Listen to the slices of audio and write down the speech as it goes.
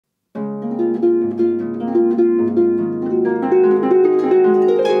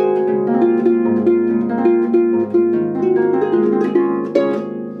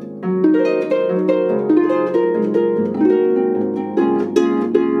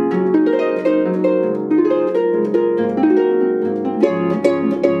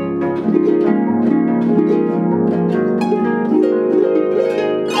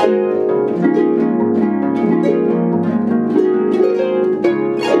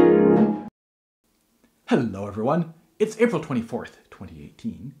Hello everyone, it's April 24th,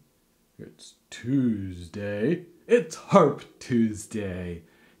 2018. It's Tuesday. It's Harp Tuesday.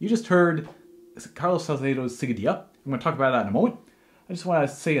 You just heard Carlos Salzedo's Seguidilla. I'm going to talk about that in a moment. I just want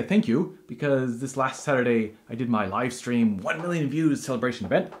to say a thank you because this last Saturday I did my live stream 1 million views celebration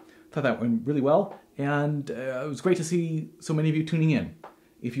event. Thought that went really well and it was great to see so many of you tuning in.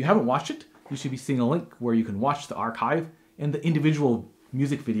 If you haven't watched it, you should be seeing a link where you can watch the archive and the individual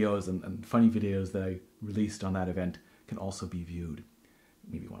music videos and funny videos that I released on that event can also be viewed.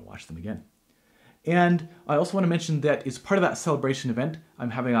 Maybe you want to watch them again. And I also want to mention that as part of that celebration event,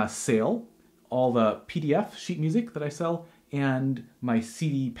 I'm having a sale. All the PDF sheet music that I sell and my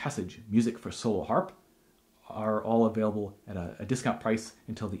CD passage, music for solo harp, are all available at a discount price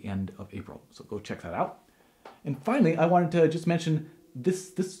until the end of April. So go check that out. And finally, I wanted to just mention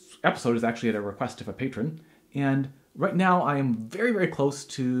this episode is actually at a request of a patron. And right now I am very, very close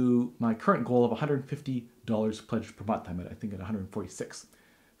to my current goal of $150 pledged per month. I'm at, I think, at $146.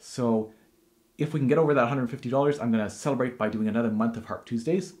 So if we can get over that $150, I'm going to celebrate by doing another month of Harp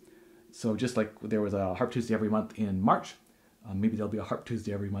Tuesdays. So just like there was a Harp Tuesday every month in March, maybe there'll be a Harp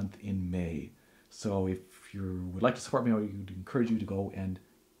Tuesday every month in May. So if you would like to support me, I would encourage you to go and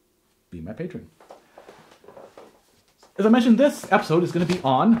be my patron. As I mentioned, this episode is going to be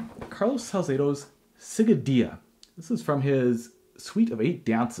on Carlos Salzedo's Seguidilla. This is from his Suite of 8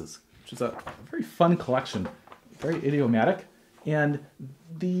 Dances, which is a very fun collection, very idiomatic. And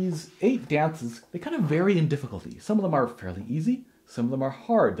these 8 dances, they kind of vary in difficulty. Some of them are fairly easy, some of them are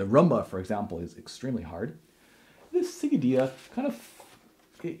hard. The rumba, for example, is extremely hard. This Seguidilla kind of,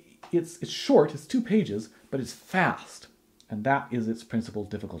 it's short, it's 2 pages, but it's fast. And that is its principal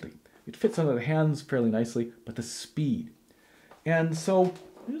difficulty. It fits under the hands fairly nicely, but the speed. And so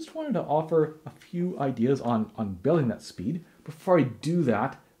I just wanted to offer a few ideas on building that speed. Before I do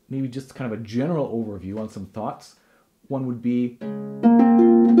that, maybe just kind of a general overview on some thoughts. One would be,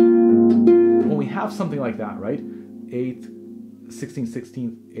 when we have something like that, right? 8th, 16th,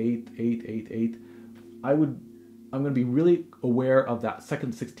 16th, 8th, 8th, 8th, 8th. I'm going to be really aware of that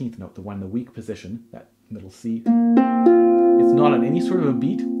second 16th note, the one in the weak position, that middle C. It's not on any sort of a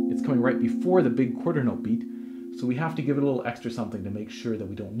beat. It's coming right before the big quarter note beat. So we have to give it a little extra something to make sure that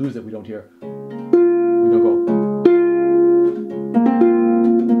we don't lose it. We don't hear, we don't go.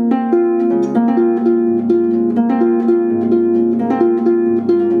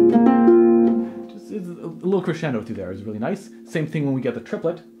 Just a little crescendo through there is really nice. Same thing when we get the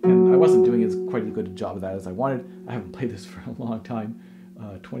triplet. And I wasn't doing as quite as good a job of that as I wanted. I haven't played this for a long time,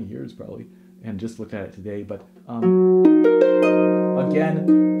 20 years probably, and just looked at it today. But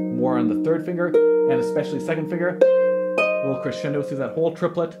again, more on the 3rd finger, and especially 2nd finger. A little crescendo through that whole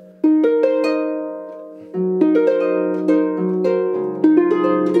triplet.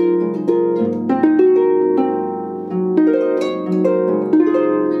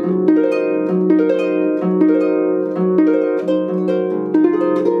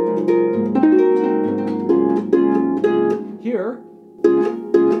 Here,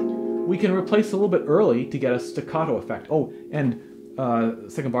 we can replace a little bit early to get a staccato effect. Oh, and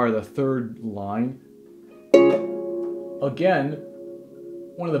second bar of the 3rd line. Again,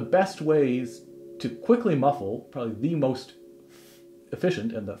 one of the best ways to quickly muffle, probably the most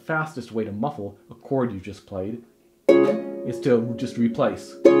efficient and the fastest way to muffle a chord you just played, is to just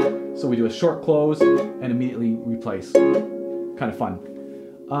replace. So we do a short close and immediately replace. Kind of fun.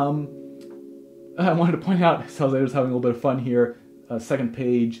 I wanted to point out, Salzedo's having a little bit of fun here. 2nd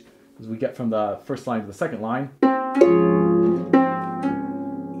page, as we get from the 1st line to the 2nd line.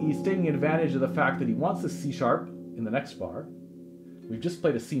 He's taking advantage of the fact that he wants the C sharp in the next bar. We've just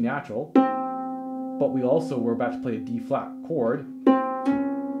played a C natural, but we also were about to play a D flat chord.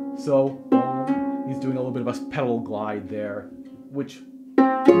 So he's doing a little bit of a pedal glide there, which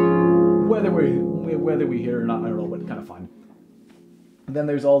whether we hear it or not, I don't know, but kind of fun. And then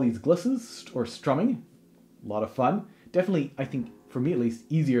there's all these glisses or strumming, a lot of fun. Definitely, I think, for me at least,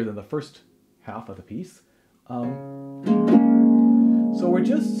 easier than the first half of the piece. So we're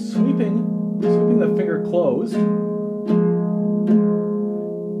just sweeping the finger closed, and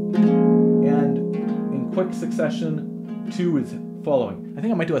in quick succession, 2 is following. I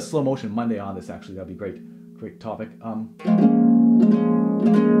think I might do a slow motion Monday on this, actually. That'd be great topic. So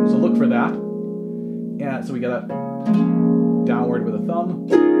look for that. And so we get that downward with a thumb,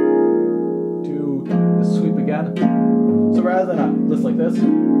 2, the sweep again. So rather than a list like this, I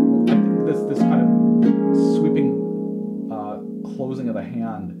think this kind of sweeping closing of the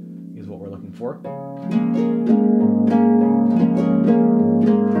hand is what we're looking for.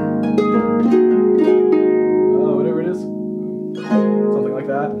 Whatever it is, something like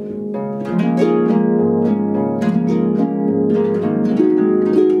that.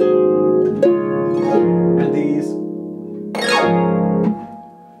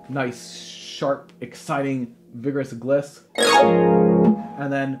 nice, sharp, exciting, vigorous gliss.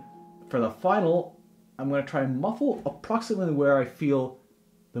 And then for the final, I'm going to try and muffle approximately where I feel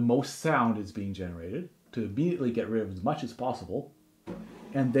the most sound is being generated to immediately get rid of as much as possible.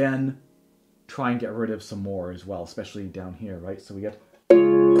 And then try and get rid of some more as well, especially down here, right? So we get...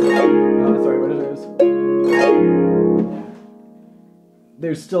 sorry, what it is?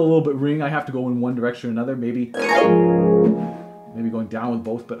 There's still a little bit ring. I have to go in one direction or another. Maybe going down with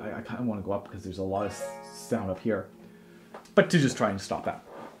both, but I kind of want to go up because there's a lot of sound up here. But to just try and stop that.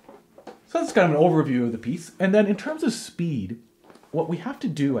 So that's kind of an overview of the piece. And then in terms of speed, what we have to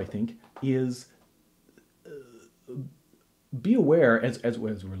do, I think, is be aware, as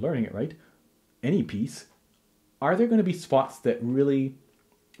we're learning it, right? Any piece, are there going to be spots that really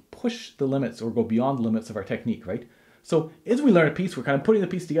push the limits or go beyond the limits of our technique, right? So as we learn a piece, we're kind of putting the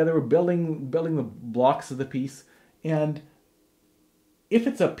piece together, we're building the blocks of the piece, and if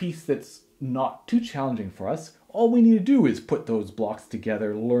it's a piece that's not too challenging for us, all we need to do is put those blocks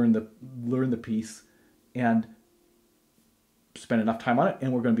together, learn the piece, and spend enough time on it,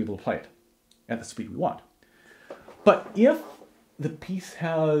 and we're going to be able to play it at the speed we want. But if the piece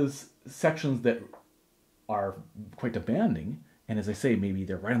has sections that are quite demanding, and as I say, maybe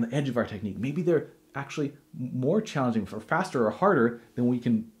they're right on the edge of our technique, maybe they're actually more challenging for faster or harder than we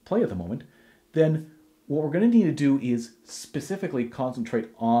can play at the moment, then what we're going to need to do is specifically concentrate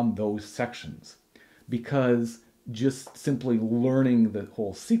on those sections, because just simply learning the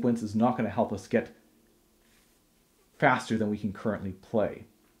whole sequence is not going to help us get faster than we can currently play,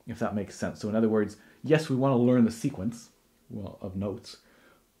 if that makes sense. So in other words, yes, we want to learn the sequence, well, of notes,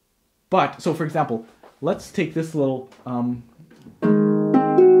 but, so for example, let's take this little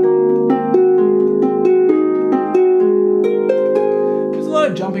there's a lot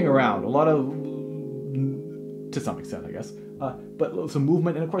of jumping around, a lot of, to some extent, I guess, but some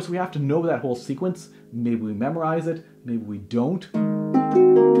movement, and of course we have to know that whole sequence. Maybe we memorize it, maybe we don't.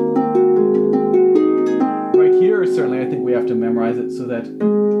 Right here, certainly I think we have to memorize it so that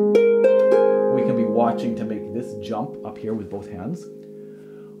we can be watching to make this jump up here with both hands.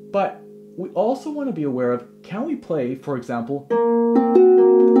 But we also want to be aware of, can we play, for example,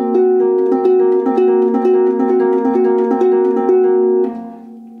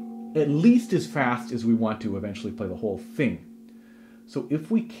 at least as fast as we want to eventually play the whole thing. So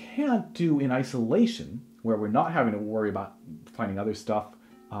if we can't do in isolation, where we're not having to worry about finding other stuff,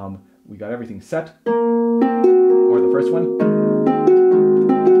 we got everything set, or the first one,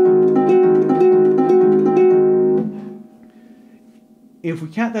 if we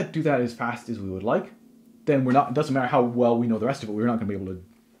can't do that as fast as we would like, then we're not, it doesn't matter how well we know the rest of it, we're not going to be able to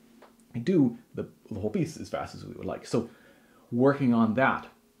do the whole piece as fast as we would like. So working on that.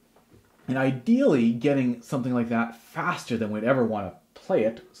 And ideally getting something like that faster than we'd ever want to play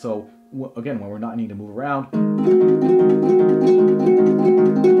it. So again, when we're not needing to move around,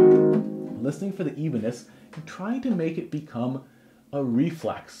 listening for the evenness and trying to make it become a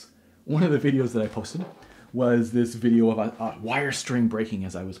reflex. One of the videos that I posted was this video of a wire string breaking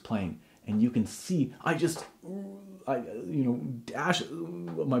as I was playing, and you can see I dash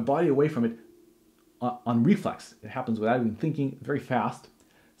my body away from it on reflex. It happens without even thinking, very fast.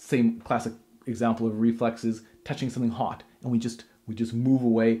 Same classic example of reflex is touching something hot, and we just move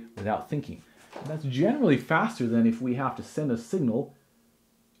away without thinking. And that's generally faster than if we have to send a signal,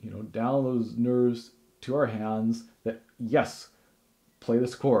 down those nerves to our hands that, yes, play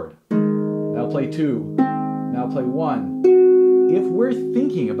this chord, now play 2, now play 1. If we're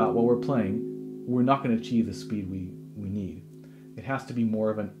thinking about what we're playing, we're not going to achieve the speed we need. It has to be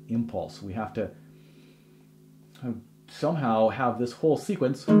more of an impulse. We have to somehow have this whole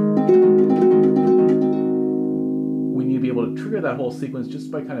sequence. We need to be able to trigger that whole sequence just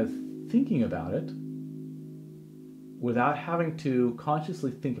by kind of thinking about it without having to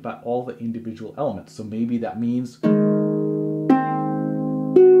consciously think about all the individual elements. So maybe that means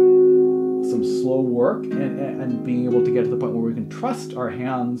some slow work and being able to get to the point where we can trust our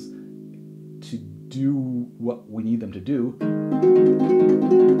hands to do what we need them to do.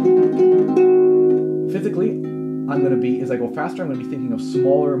 Physically, I'm going to be, as I go faster, I'm going to be thinking of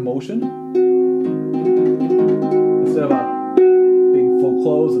smaller motion. Instead of a big full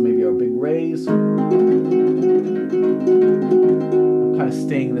close and maybe a big raise, I'm kind of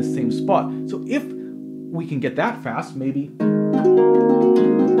staying in the same spot. So if we can get that fast, maybe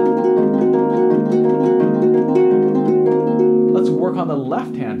let's work on the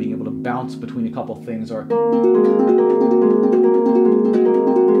left hand, being able to bounce between a couple things, or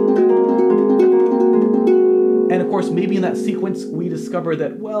and of course, maybe in that sequence, we discover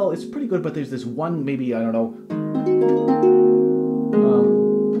that, well, it's pretty good, but there's this one, maybe, I don't know,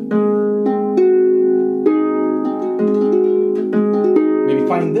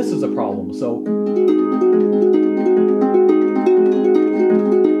 find this is a problem. So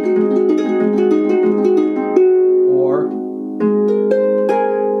or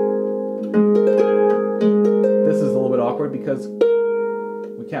this is a little bit awkward because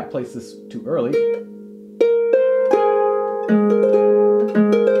we can't place this too early.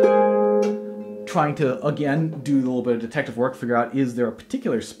 Trying to, again, do a little bit of detective work, figure out, is there a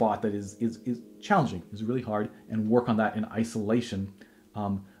particular spot that is challenging, is really hard, and work on that in isolation,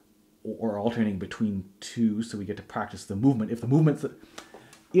 or alternating between two, so we get to practice the movement. If the movement's,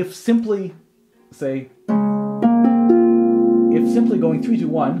 if simply going 3, 2,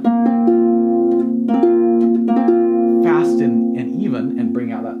 1, fast and even, and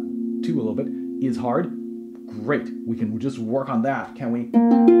bring out that 2 a little bit, is hard, great. We can just work on that, can we?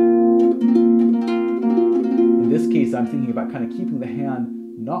 In this case, I'm thinking about kind of keeping the hand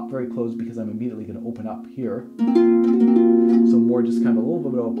not very close because I'm immediately going to open up here. So more just kind of a little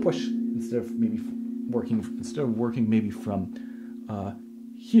bit of a push instead of working maybe from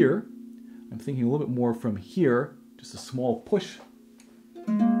here. I'm thinking a little bit more from here, just a small push.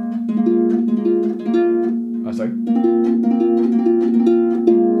 Oh, sorry.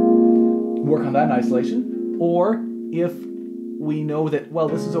 Work on that in isolation. Or if we know that, well,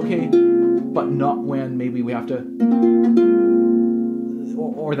 this is okay, but not when maybe we have to,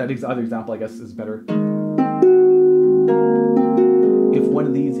 or that other example, I guess, is better. If one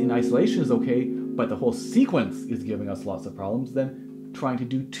of these in isolation is okay, but the whole sequence is giving us lots of problems, then trying to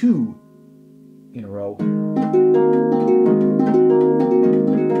do 2 in a row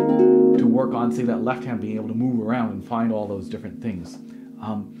to work on, say, that left hand being able to move around and find all those different things.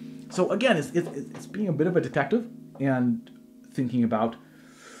 So again, it's being a bit of a detective and thinking about,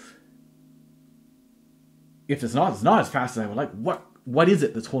 if it's not as fast as I would like, what is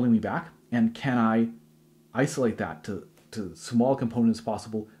it that's holding me back? And can I isolate that to small components as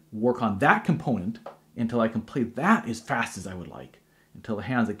possible, work on that component until I can play that as fast as I would like, until the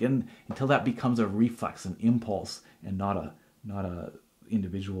hands, again, until that becomes a reflex, an impulse, and not a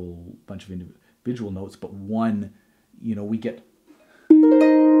bunch of individual notes, but one, we get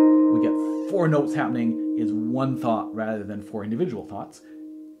 4 notes happening is one thought rather than 4 individual thoughts.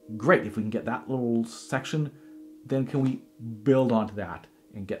 Great, if we can get that little section, then can we build onto that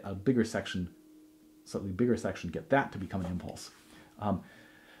and get a bigger section, slightly bigger section, get that to become an impulse.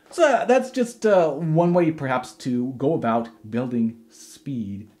 So that's just one way perhaps to go about building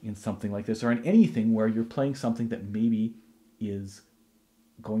speed in something like this, or in anything where you're playing something that maybe is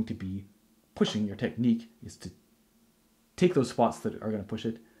going to be pushing. Your technique is to take those spots that are going to push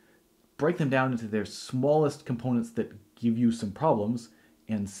it, break them down into their smallest components that give you some problems,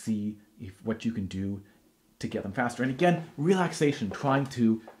 and see what you can do to get them faster. And again, relaxation, trying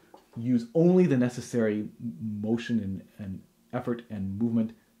to use only the necessary motion and effort and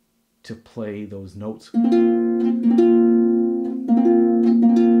movement to play those notes. And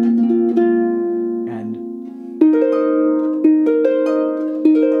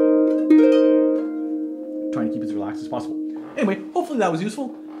trying to keep it as relaxed as possible. Anyway, hopefully that was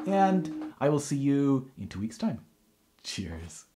useful, and I will see you in 2 weeks' time. Cheers.